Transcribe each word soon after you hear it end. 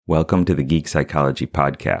Welcome to the Geek Psychology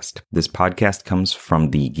Podcast. This podcast comes from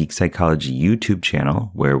the Geek Psychology YouTube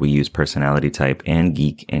channel, where we use personality type and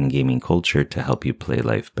geek and gaming culture to help you play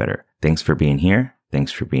life better. Thanks for being here.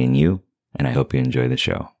 Thanks for being you. And I hope you enjoy the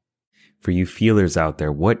show. For you feelers out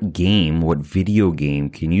there, what video game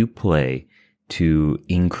can you play to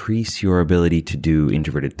increase your ability to do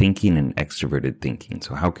introverted thinking and extroverted thinking?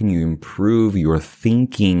 So how can you improve your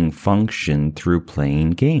thinking function through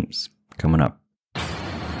playing games? Coming up.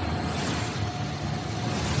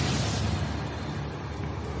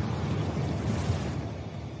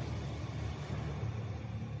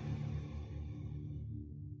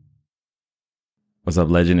 What's up,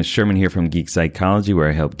 legend? It's Sherman here from Geek Psychology, where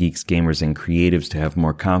I help geeks, gamers, and creatives to have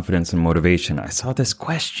more confidence and motivation. I saw this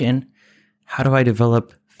question: how do I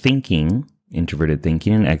develop thinking, introverted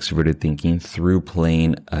thinking and extroverted thinking, through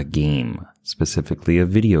playing a game, specifically a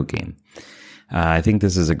video game? I think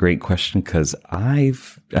this is a great question because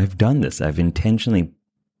I've done this. I've intentionally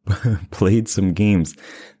played some games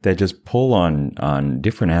that just pull on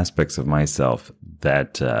different aspects of myself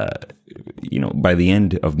that, by the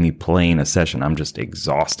end of me playing a session, I'm just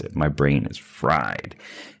exhausted. My brain is fried,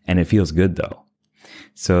 and it feels good though.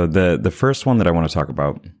 So the first one that I want to talk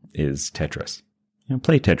about is Tetris.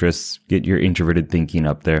 Play Tetris, get your introverted thinking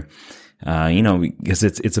up there. Because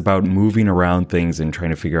it's about moving around things and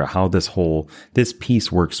trying to figure out how this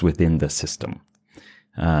piece works within the system.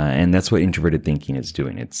 And that's what introverted thinking is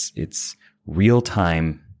doing. It's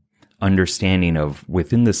real-time understanding of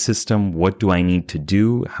within the system, what do I need to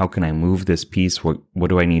do? How can I move this piece? What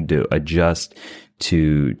do I need to adjust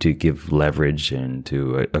to give leverage and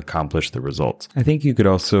to accomplish the results? I think you could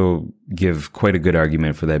also give quite a good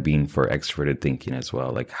argument for that being for extroverted thinking as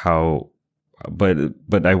well.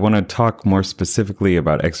 But I want to talk more specifically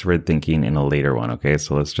about extroverted thinking in a later one. Okay.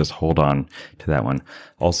 So let's just hold on to that one.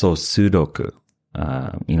 Also, Sudoku.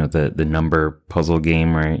 The number puzzle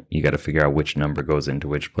game, right? You got to figure out which number goes into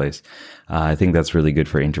which place. I think that's really good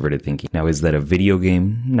for introverted thinking. Now, is that a video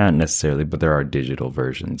game? Not necessarily, but there are digital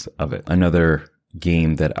versions of it. Another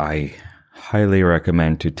game that I highly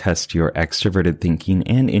recommend to test your extroverted thinking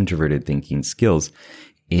and introverted thinking skills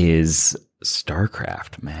is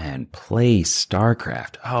StarCraft. Man, play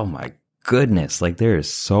StarCraft. Oh my goodness. There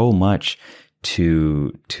is so much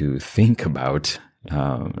to think about.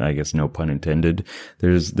 I guess no pun intended.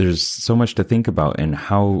 There's so much to think about, and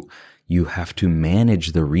how you have to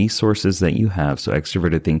manage the resources that you have. So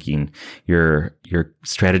extroverted thinking, your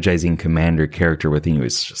strategizing commander character within you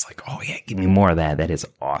is just like, oh yeah, give me more of that. That is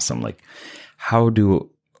awesome. How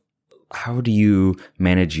do you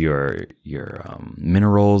manage your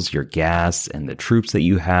minerals, your gas, and the troops that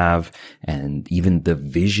you have, and even the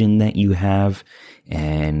vision that you have,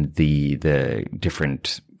 and the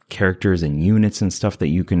different characters and units and stuff that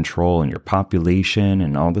you control, and your population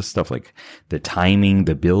and all this stuff, like the timing,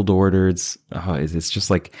 the build orders. It's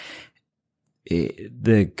just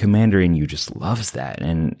the commander in you just loves that.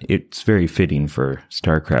 And it's very fitting for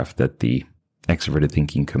StarCraft that the extroverted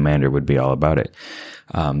thinking commander would be all about it.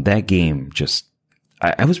 That game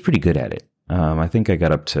I was pretty good at it. I think I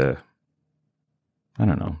got up to, I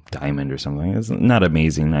don't know, diamond or something. It's not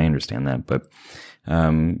amazing. I understand that, but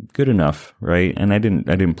good enough, right? And I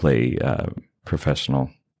didn't play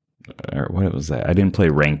professional, or what was that? I didn't play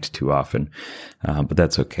ranked too often, but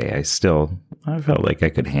that's okay. I felt like I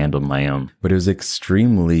could handle my own, but it was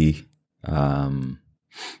extremely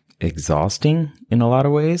exhausting in a lot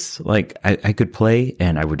of ways. I could play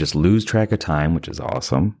and I would just lose track of time, which is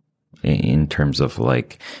awesome in terms of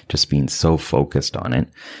just being so focused on it.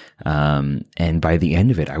 And by the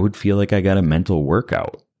end of it, I would feel like I got a mental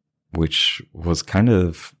workout, which was kind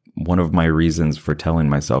of one of my reasons for telling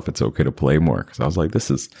myself it's okay to play more. Cause I was like, this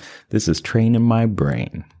is training my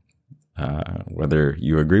brain. Whether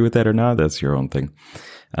you agree with that or not, that's your own thing.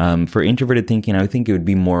 For introverted thinking, I think it would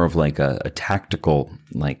be more of a tactical,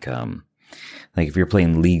 if you're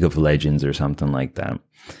playing League of Legends or something like that.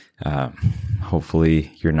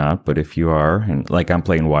 Hopefully you're not, but if you are, and I'm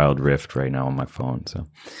playing Wild Rift right now on my phone. So,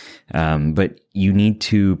 but you need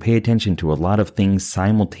to pay attention to a lot of things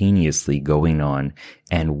simultaneously going on,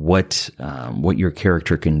 and what your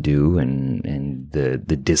character can do, and the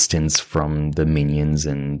distance from the minions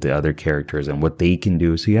and the other characters and what they can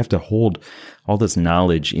do. So you have to hold all this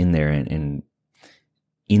knowledge in there, and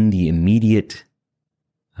in the immediate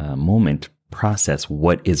moment, process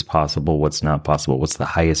what is possible, what's not possible, what's the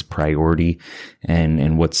highest priority,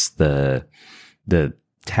 and what's the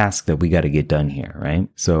task that we got to get done here, right?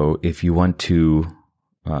 So if you want to,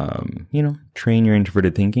 train your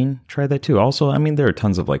introverted thinking, try that too. Also, there are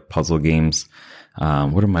tons of puzzle games.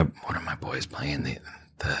 What are my boys playing?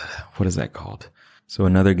 The what is that called? So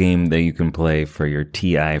another game that you can play for your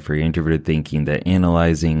TI, for your introverted thinking, the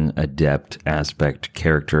analyzing adept aspect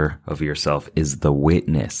character of yourself is The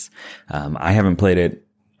Witness. I haven't played it.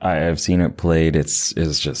 I have seen it played. It's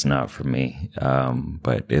just not for me.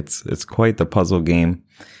 But it's quite the puzzle game.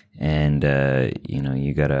 And,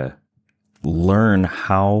 you gotta learn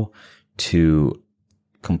how to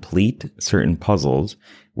complete certain puzzles,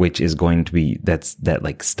 which is going to be, that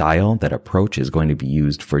like style, that approach is going to be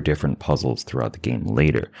used for different puzzles throughout the game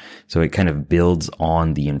later. So it kind of builds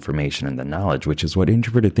on the information and the knowledge, which is what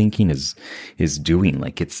introverted thinking is doing.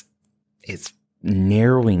 Like it's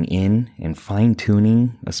narrowing in and fine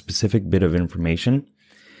tuning a specific bit of information.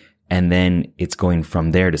 And then it's going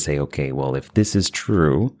from there to say, okay, well, if this is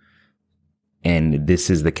true, and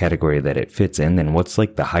this is the category that it fits in, then what's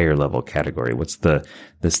like the higher level category? What's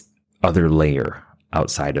this other layer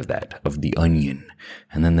outside of that, of the onion,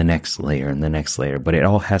 and then the next layer and the next layer? But it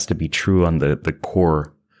all has to be true on the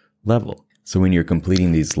core level. So when you're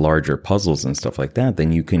completing these larger puzzles and stuff like that,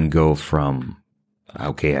 then you can go from,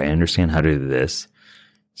 okay, I understand how to do this.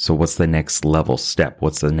 So what's the next level step?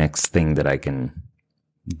 What's the next thing that I can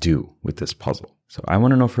do with this puzzle? So I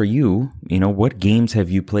want to know for you, what games have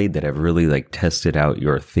you played that have really like tested out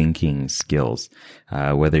your thinking skills?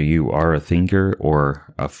 Whether you are a thinker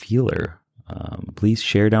or a feeler, please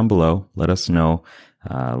share down below. Let us know.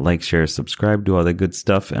 Like, share, subscribe, do all that good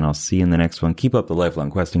stuff, and I'll see you in the next one. Keep up the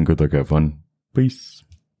lifelong questing. Good luck, have fun. Peace.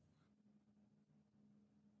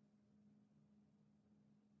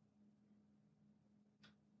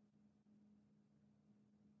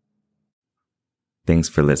 Thanks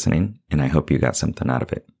for listening, and I hope you got something out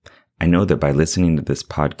of it. I know that by listening to this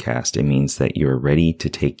podcast, it means that you're ready to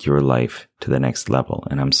take your life to the next level,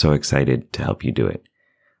 and I'm so excited to help you do it.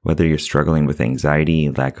 Whether you're struggling with anxiety,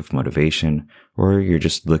 lack of motivation, or you're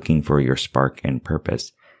just looking for your spark and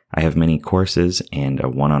purpose, I have many courses and a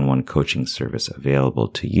one-on-one coaching service available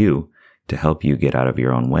to you to help you get out of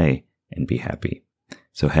your own way and be happy.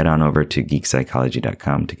 So head on over to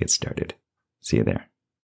geekpsychology.com to get started. See you there.